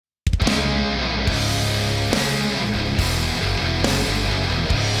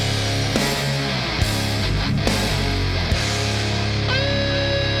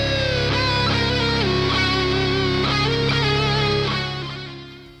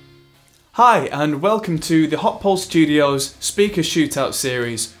Hi and welcome to the Hot Pole Studios Speaker Shootout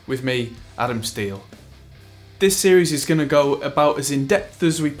series with me, Adam Steele. This series is going to go about as in depth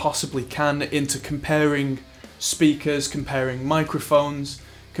as we possibly can into comparing speakers, comparing microphones,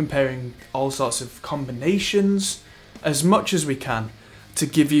 comparing all sorts of combinations, as much as we can to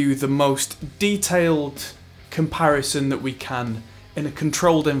give you the most detailed comparison that we can in a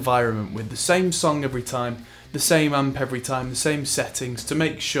controlled environment with the same song every time, the same amp every time, the same settings, to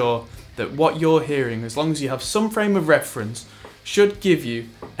make sure that what you're hearing, as long as you have some frame of reference, should give you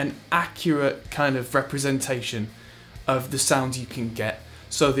an accurate kind of representation of the sounds you can get,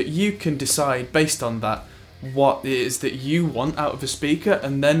 so that you can decide based on that what it is that you want out of a speaker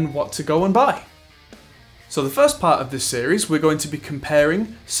and then what to go and buy. So the first part of this series, we're going to be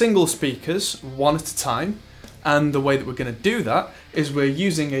comparing single speakers one at a time, and the way that we're going to do that is we're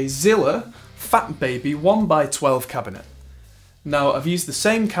using a Zilla Fatbaby 1x12 cabinet. Now, I've used the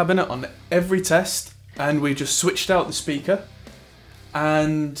same cabinet on every test, and we just switched out the speaker,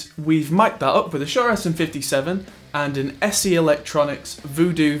 and we've mic'd that up with a Shure SM57 and an SE Electronics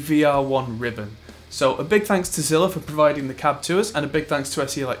Voodoo VR1 Ribbon. So a big thanks to Zilla for providing the cab to us, and a big thanks to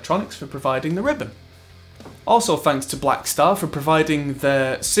SE Electronics for providing the ribbon. Also thanks to Blackstar for providing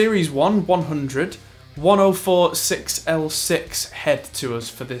their Series 1 100 104 6L6 head to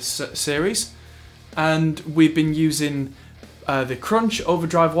us for this series, and we've been using the Crunch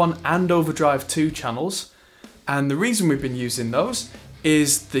Overdrive 1 and Overdrive 2 channels, and the reason we've been using those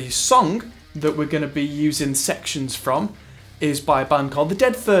is the song that we're going to be using sections from is by a band called the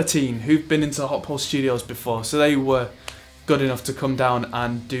Dead XIII, who've been into Hot Pole Studios before, so they were good enough to come down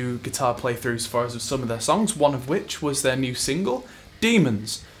and do guitar playthroughs for us of some of their songs, one of which was their new single,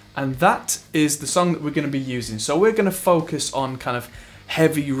 Demons, and that is the song that we're going to be using. So we're going to focus on kind of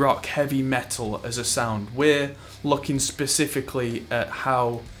heavy rock, heavy metal as a sound. We're looking specifically at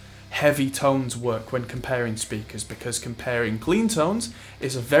how heavy tones work when comparing speakers, because comparing clean tones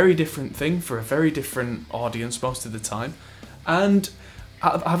is a very different thing for a very different audience most of the time. And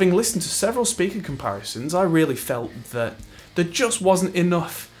having listened to several speaker comparisons, I really felt that there just wasn't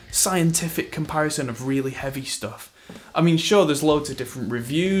enough scientific comparison of really heavy stuff. I mean, sure, there's loads of different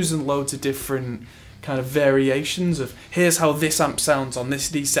reviews and loads of different kind of variations of here's how this amp sounds on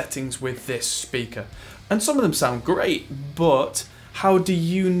these settings with this speaker, and some of them sound great, but how do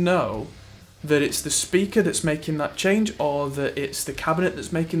you know that it's the speaker that's making that change, or that it's the cabinet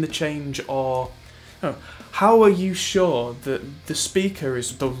that's making the change, or how are you sure that the speaker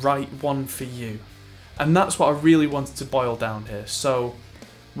is the right one for you? And that's what I really wanted to boil down here. So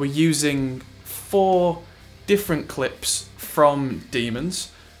we're using 4 different clips from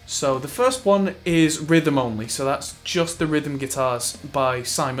Demons. So the first one is rhythm only, so that's just the rhythm guitars by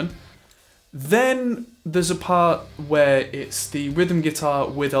Simon. Then there's a part where it's the rhythm guitar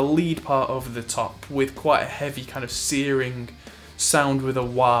with a lead part over the top with quite a heavy kind of searing sound with a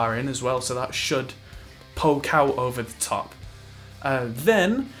wah in as well, so that should poke out over the top.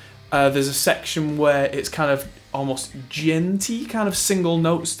 Then there's a section where it's kind of almost djenty kind of single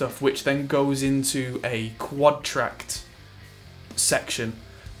note stuff, which then goes into a quad tracked section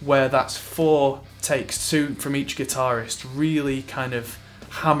where that's 4 takes, 2 from each guitarist, really kind of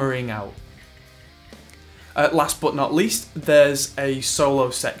hammering out. Last but not least, there's a solo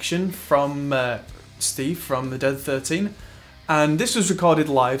section from Steve from the Dead XIII, and this was recorded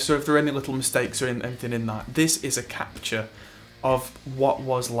live, so if there are any little mistakes or anything in that, this is a capture of what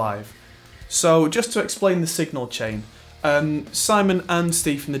was live. So just to explain the signal chain, Simon and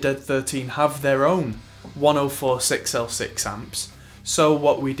Steve from the Dead XIII have their own 104 6L6 amps. So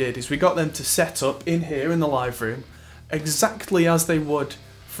what we did is we got them to set up in here in the live room exactly as they would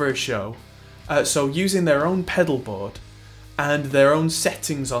for a show. So using their own pedal board and their own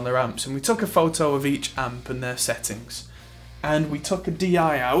settings on their amps, and we took a photo of each amp and their settings. And we took a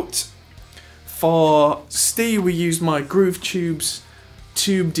DI out. For Steve, we used my Groove Tube's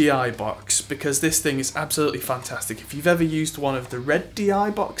Tube DI box, because this thing is absolutely fantastic. If you've ever used one of the red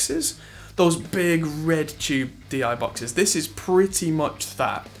DI boxes, those big red tube DI boxes, this is pretty much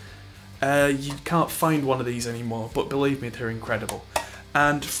that. You can't find one of these anymore, but believe me, they're incredible.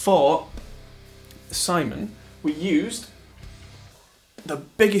 And for Simon, we used the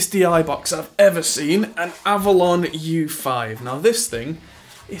biggest DI box I've ever seen, an Avalon U5. Now this thing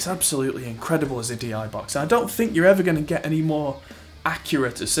is absolutely incredible as a DI box, and I don't think you're ever going to get any more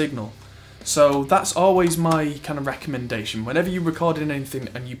accurate a signal. So that's always my kind of recommendation. Whenever you're recording anything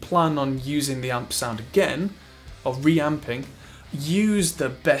and you plan on using the amp sound again, or reamping, use the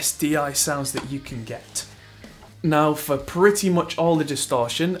best DI sounds that you can get. Now for pretty much all the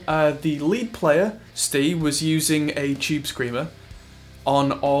distortion, the lead player, Steve, was using a Tube Screamer,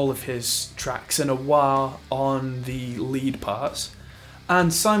 on all of his tracks and a wah on the lead parts.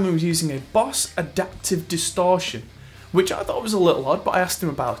 And Simon was using a Boss Adaptive Distortion, which I thought was a little odd, but I asked him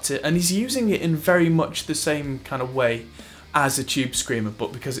about it, and he's using it in very much the same kind of way as a Tube Screamer,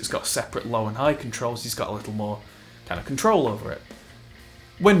 but because it's got separate low and high controls, he's got a little more kind of control over it.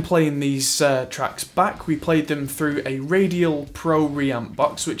 When playing these tracks back, we played them through a Radial Pro reamp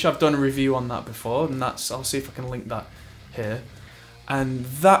box, which I've done a review on that before, and I'll see if I can link that here. And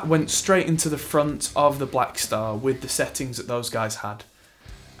that went straight into the front of the Blackstar with the settings that those guys had.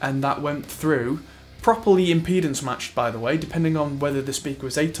 And that went through, properly impedance matched by the way, depending on whether the speaker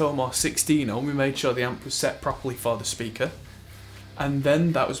was 8 ohm or 16 ohm, we made sure the amp was set properly for the speaker. And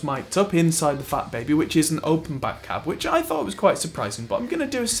then that was mic'd up inside the Fatbaby, which is an open back cab, which I thought was quite surprising, but I'm going to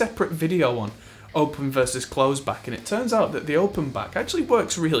do a separate video on open versus closed back, and it turns out that the open back actually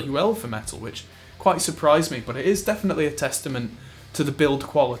works really well for metal, which quite surprised me, but it is definitely a testament to the build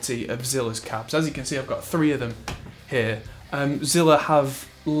quality of Zilla's cabs. As you can see, I've got 3 of them here. Zilla have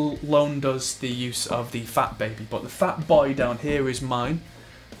loaned us the use of the Fatbaby, but the Fat Boy down here is mine,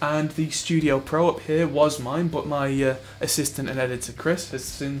 and the Studio Pro up here was mine, but my assistant and editor Chris has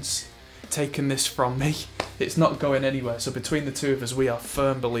since taken this from me. It's not going anywhere, so between the two of us we are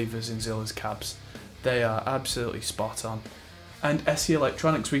firm believers in Zilla's cabs. They are absolutely spot on. And SE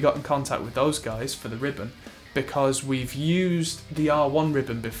Electronics, we got in contact with those guys for the ribbon because we've used the R1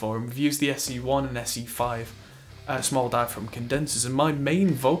 ribbon before, and we've used the SE1 and SE5 small diaphragm condensers, and my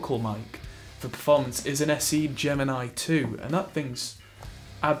main vocal mic for performance is an SE Gemini 2, and that thing's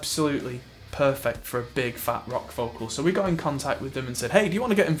absolutely perfect for a big fat rock vocal. So we got in contact with them and said, hey, do you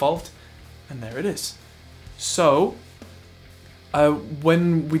want to get involved? And there it is. So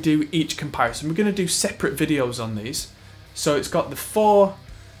when we do each comparison, we're going to do separate videos on these. So it's got the 4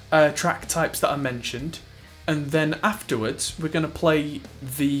 track types that I mentioned, and then afterwards we're going to play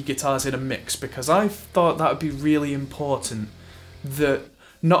the guitars in a mix, because I thought that would be really important, that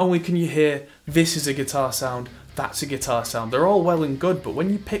not only can you hear this is a guitar sound, that's a guitar sound, they're all well and good, but when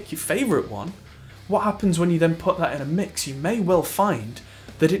you pick your favourite one, what happens when you then put that in a mix? You may well find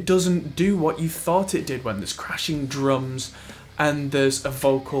that it doesn't do what you thought it did, when there's crashing drums and there's a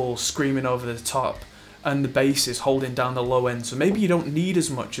vocal screaming over the top and the bass is holding down the low end, so maybe you don't need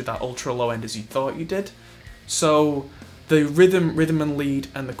as much of that ultra low end as you thought you did. So the rhythm and lead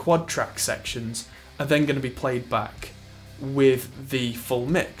and the quad track sections are then going to be played back with the full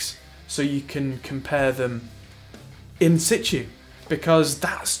mix, so you can compare them in situ, because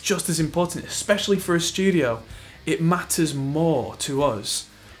that's just as important, especially for a studio. It matters more to us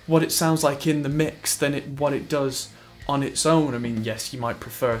what it sounds like in the mix than what it does on its own. I mean, yes, you might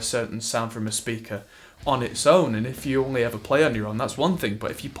prefer a certain sound from a speaker on its own, and if you only ever play on your own, that's one thing, but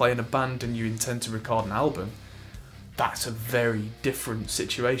if you play in a band and you intend to record an album, that's a very different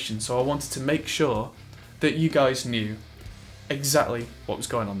situation. So I wanted to make sure that you guys knew exactly what was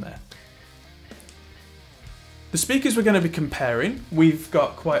going on there. The speakers we're going to be comparing, we've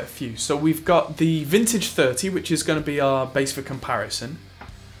got quite a few. So we've got the Vintage 30, which is going to be our base for comparison.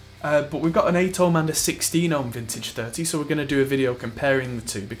 But we've got an 8 ohm and a 16 ohm Vintage 30, so we're going to do a video comparing the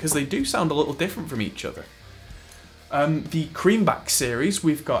two, because they do sound a little different from each other. The Creamback series,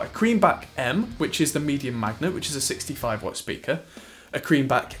 we've got a Creamback M, which is the medium magnet, which is a 65 watt speaker. A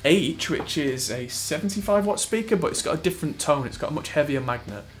Creamback H, which is a 75 watt speaker, but it's got a different tone, it's got a much heavier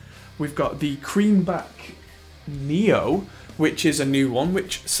magnet. We've got the Creamback Neo, which is a new one,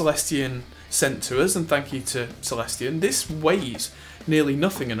 which Celestion sent to us, and thank you to Celestion. This weighs nearly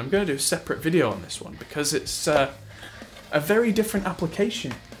nothing, and I'm going to do a separate video on this one, because it's a very different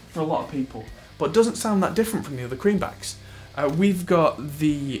application for a lot of people, but doesn't sound that different from the other Creambacks. We've got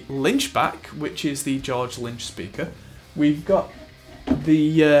the Lynchback, which is the George Lynch speaker. We've got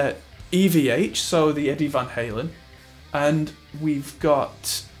the EVH, so the Eddie Van Halen, and we've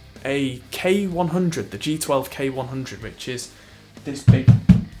got a K100, the G12 K100, which is this big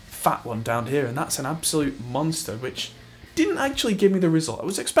fat one down here, and that's an absolute monster, which didn't actually give me the result I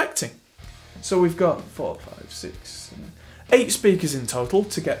was expecting. So we've got 4, 5, 6, 7, 8 speakers in total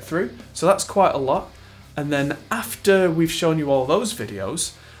to get through, so that's quite a lot. And then after we've shown you all those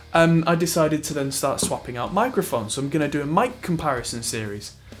videos, I decided to then start swapping out microphones. So I'm going to do a mic comparison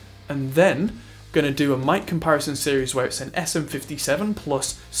series, and then going to do a mic comparison series where it's an SM57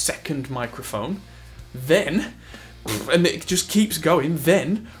 plus second microphone. Then, and it just keeps going,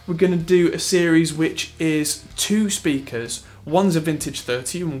 then we're going to do a series which is 2 speakers. One's a Vintage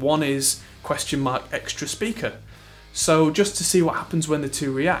 30 and one is extra speaker. So just to see what happens when the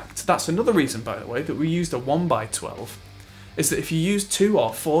two react. That's another reason, by the way, that we used a 1x12, is that if you use 2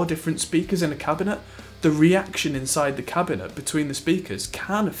 or 4 different speakers in a cabinet, the reaction inside the cabinet between the speakers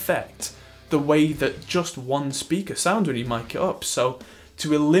can affect the way that just one speaker sounds when you mic it up. So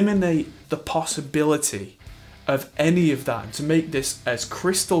to eliminate the possibility of any of that and to make this as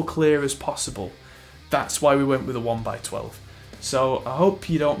crystal clear as possible, that's why we went with a 1x12. So I hope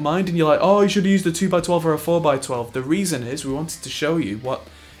you don't mind and you're like, oh, you should use the 2x12 or a 4x12. The reason is we wanted to show you what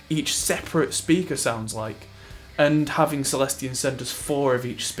each separate speaker sounds like, and having Celestion send us 4 of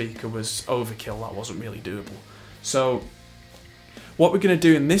each speaker was overkill. That wasn't really doable. So what we're going to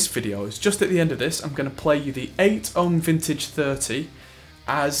do in this video is, just at the end of this, I'm going to play you the 8 ohm vintage 30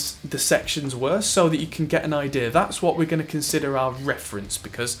 as the sections were, so that you can get an idea. That's what we're going to consider our reference,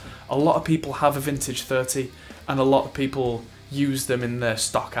 because a lot of people have a vintage 30 and a lot of people use them in their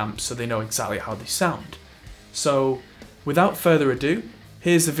stock amps so they know exactly how they sound. So without further ado,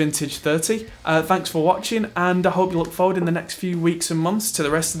 here's the vintage 30. Thanks for watching, and I hope you look forward in the next few weeks and months to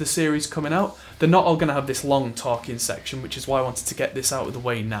the rest of the series coming out. They're not all going to have this long talking section, which is why I wanted to get this out of the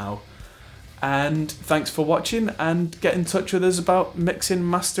way now. And thanks for watching, and get in touch with us about mixing,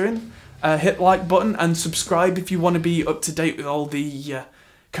 mastering. Hit the like button and subscribe if you want to be up to date with all the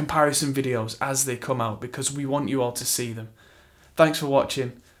comparison videos as they come out, because we want you all to see them. Thanks for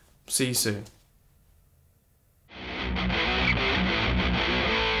watching. See you soon.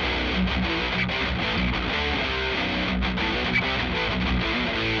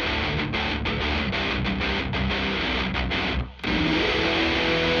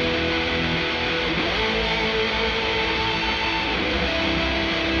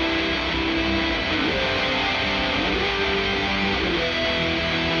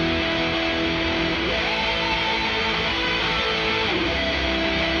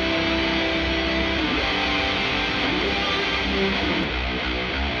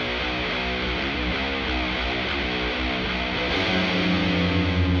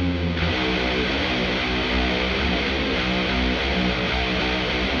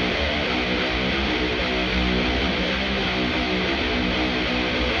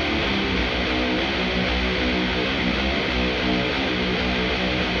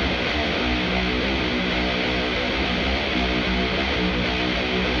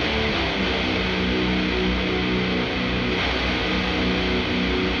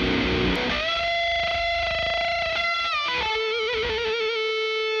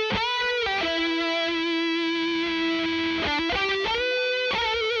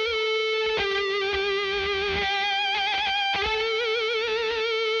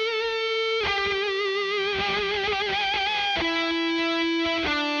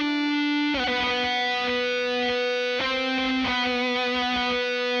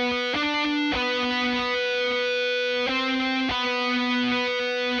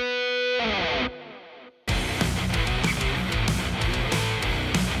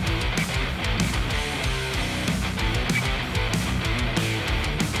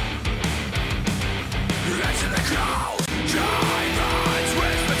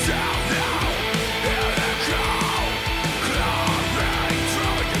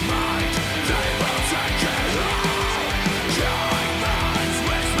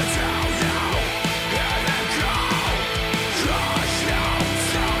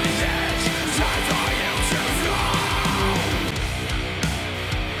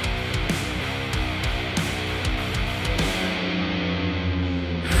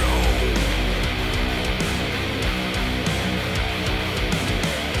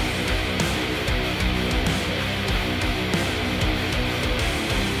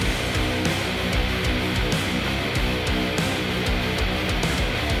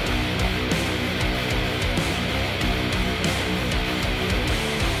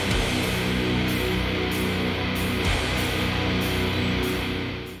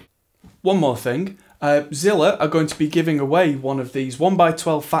 One more thing, Zilla are going to be giving away one of these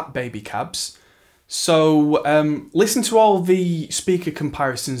 1x12 Fatbaby cabs. So listen to all the speaker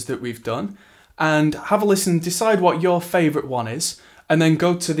comparisons that we've done and have a listen, decide what your favourite one is, and then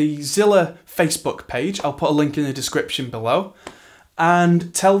go to the Zilla Facebook page, I'll put a link in the description below,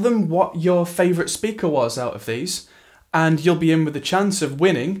 and tell them what your favourite speaker was out of these, and you'll be in with a chance of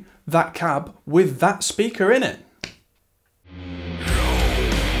winning that cab with that speaker in it.